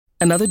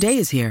Another day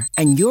is here,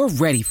 and you're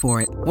ready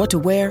for it. What to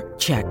wear?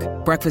 Check.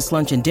 Breakfast,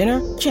 lunch, and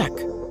dinner? Check.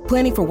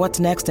 Planning for what's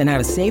next and how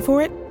to save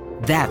for it?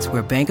 That's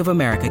where Bank of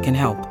America can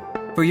help.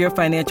 For your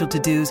financial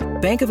to-dos,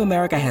 Bank of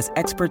America has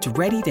experts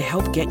ready to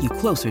help get you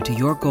closer to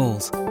your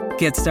goals.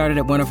 Get started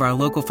at one of our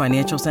local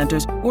financial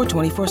centers or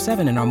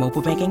 24/7 in our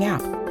mobile banking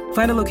app.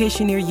 Find a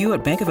location near you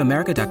at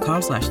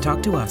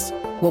bankofamerica.com/talktous.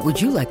 What would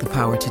you like the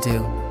power to do?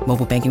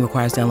 Mobile banking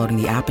requires downloading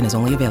the app and is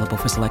only available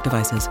for select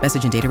devices.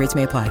 Message and data rates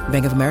may apply.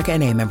 Bank of America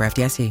N.A., member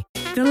FDIC.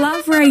 The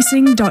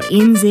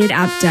LOVERACING.NZ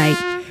update.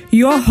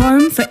 Your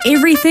home for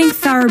everything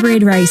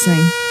thoroughbred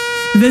racing.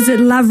 Visit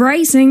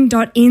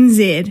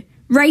LOVERACING.NZ.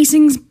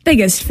 Racing's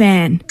biggest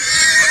fan.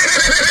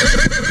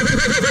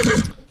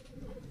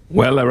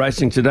 Well, they're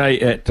racing today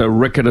at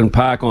Riccarton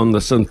Park on the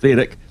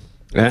synthetic.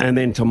 And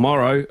then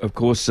tomorrow, of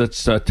course,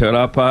 it's Te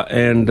Rapa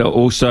and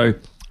also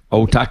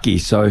Otaki.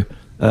 So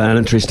an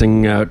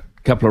interesting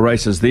couple of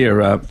races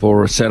there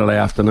for a Saturday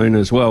afternoon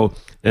as well.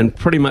 And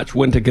pretty much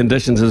winter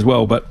conditions as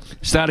well. But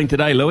starting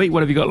today, Louis,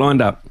 what have you got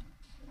lined up?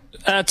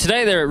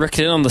 Today they're at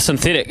Riccarton on the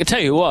synthetic. I tell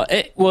you what,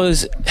 it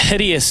was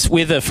hideous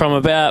weather from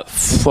about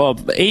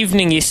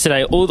evening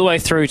yesterday all the way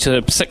through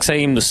to 6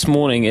 a.m. this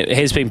morning. It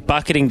has been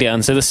bucketing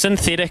down. So the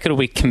synthetic, it'll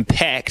be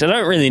compact. I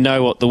don't really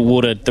know what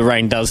the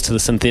rain does to the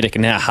synthetic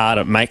and how hard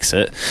it makes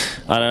it.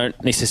 I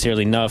don't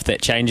necessarily know if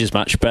that changes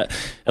much, but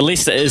at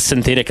least it is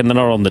synthetic and they're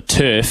not on the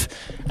turf.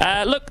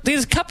 Look,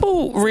 there's a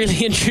couple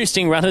really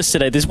interesting runners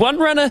today. There's one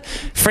runner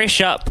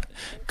fresh up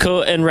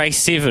in race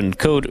 7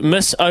 called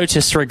Miss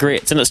Otis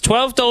Regrets, and it's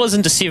 $12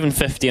 into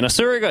 $7.50, and I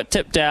saw it got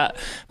tipped out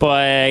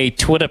by a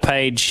Twitter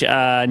page,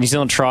 New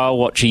Zealand Trial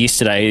Watcher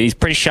yesterday. He's a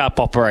pretty sharp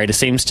operator,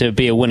 seems to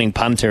be a winning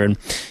punter, and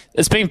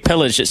it's been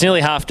pillaged. It's nearly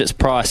halved its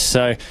price,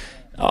 so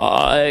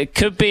it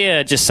could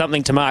be just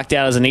something to mark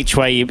out as an each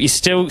way. You're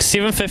still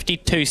 $7.50,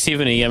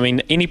 $2.70. I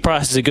mean, any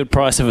price is a good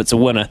price if it's a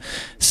winner.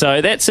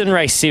 So that's in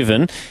race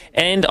 7,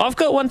 and I've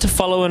got one to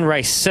follow in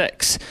race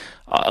 6.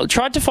 I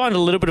tried to find a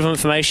little bit of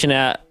information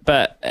out,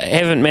 but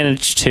haven't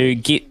managed to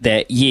get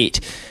that yet.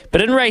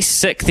 But in race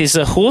 6, there's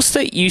a horse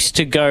that used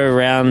to go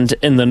around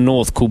in the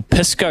north called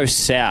Pisco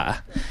Sour.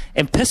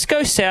 And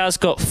Pisco Sour's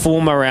got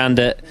form around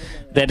it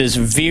that is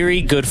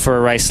very good for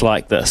a race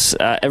like this.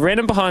 It ran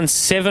in behind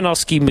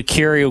Savinovsky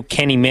Mercurial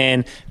Canny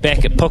Man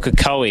back at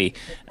Pukekohe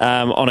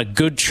on a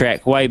good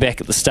track way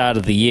back at the start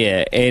of the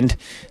year. And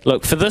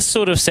look, for this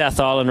sort of South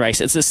Island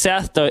race, it's a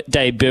South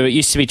debut. It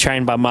used to be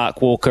trained by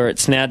Mark Walker.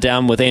 It's now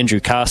down with Andrew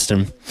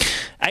Carston.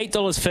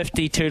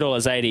 $8.50,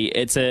 $2.80.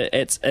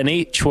 It's an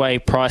each way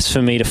price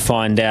for me to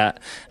find out.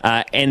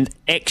 And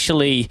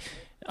actually,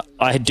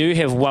 I do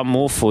have one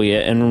more for you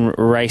in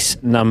race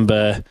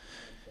number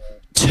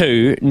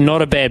 2,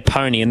 Not a Bad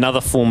Pony,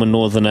 another former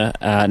Northerner,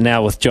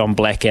 now with John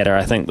Blackadder.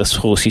 I think this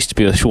horse used to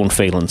be with Sean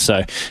Phelan,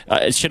 so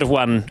it should have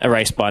won a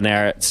race by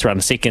now. It's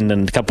run second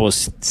and a couple of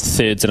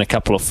thirds and a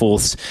couple of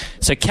fourths.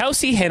 So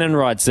Kelsey Hannon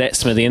rides that,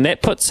 Smithy, and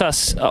that puts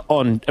us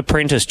on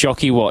apprentice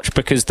jockey watch,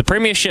 because the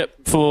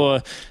premiership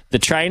for the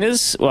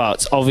trainers, well,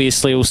 it's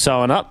obviously all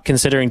sewn up,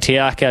 considering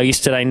Tiako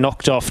yesterday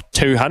knocked off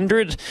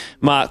 200.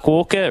 Mark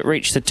Walker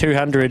reached the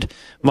 200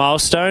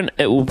 milestone.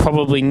 It will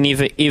probably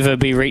never, ever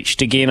be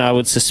reached again, I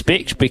would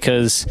suspect,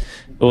 because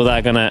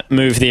they're going to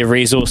move their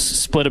resource,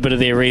 split a bit of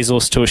their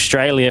resource to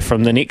Australia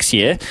from the next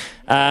year.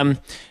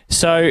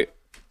 So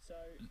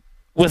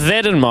with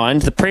that in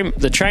mind,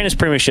 the trainers'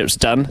 premiership's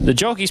done. The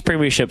jockeys'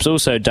 premiership's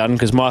also done,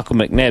 because Michael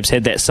McNabb's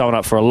had that sewn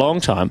up for a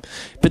long time.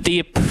 But the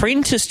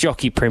apprentice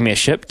jockey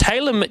premiership,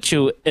 Taylor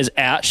Mitchell is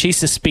out. She's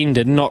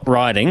suspended, not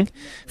riding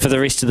for the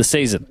rest of the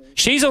season.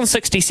 She's on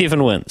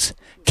 67 wins.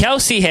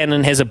 Kelsey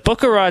Hannon has a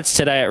book of rides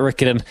today at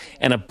Riccarton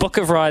and a book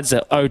of rides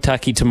at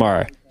Otaki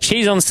tomorrow.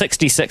 She's on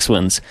 66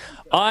 wins.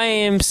 I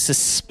am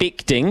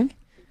suspecting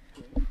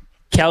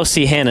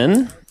Kelsey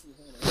Hannon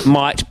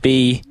might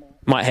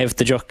have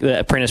the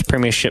apprentice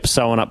premiership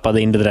sewn up by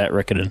the end of the day at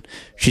Riccarton.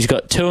 She's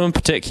got 2 in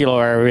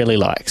particular I really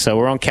like. So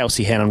we're on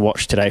Kelsey Hannon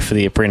watch today for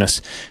the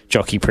apprentice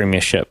jockey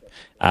premiership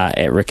at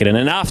Riccarton.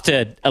 And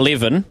after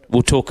 11,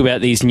 we'll talk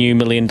about this new $1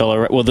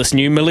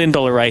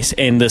 million race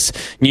and this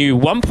new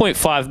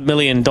 $1.5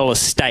 million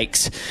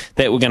stakes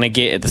that we're going to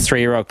get at the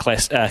 3-year-old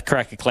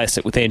Karaka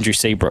Classic with Andrew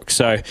Seabrook.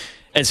 So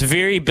it's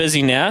very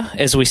busy now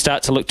as we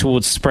start to look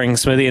towards spring,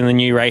 Smithy, and the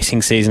new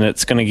racing season.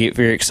 It's going to get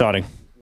very exciting.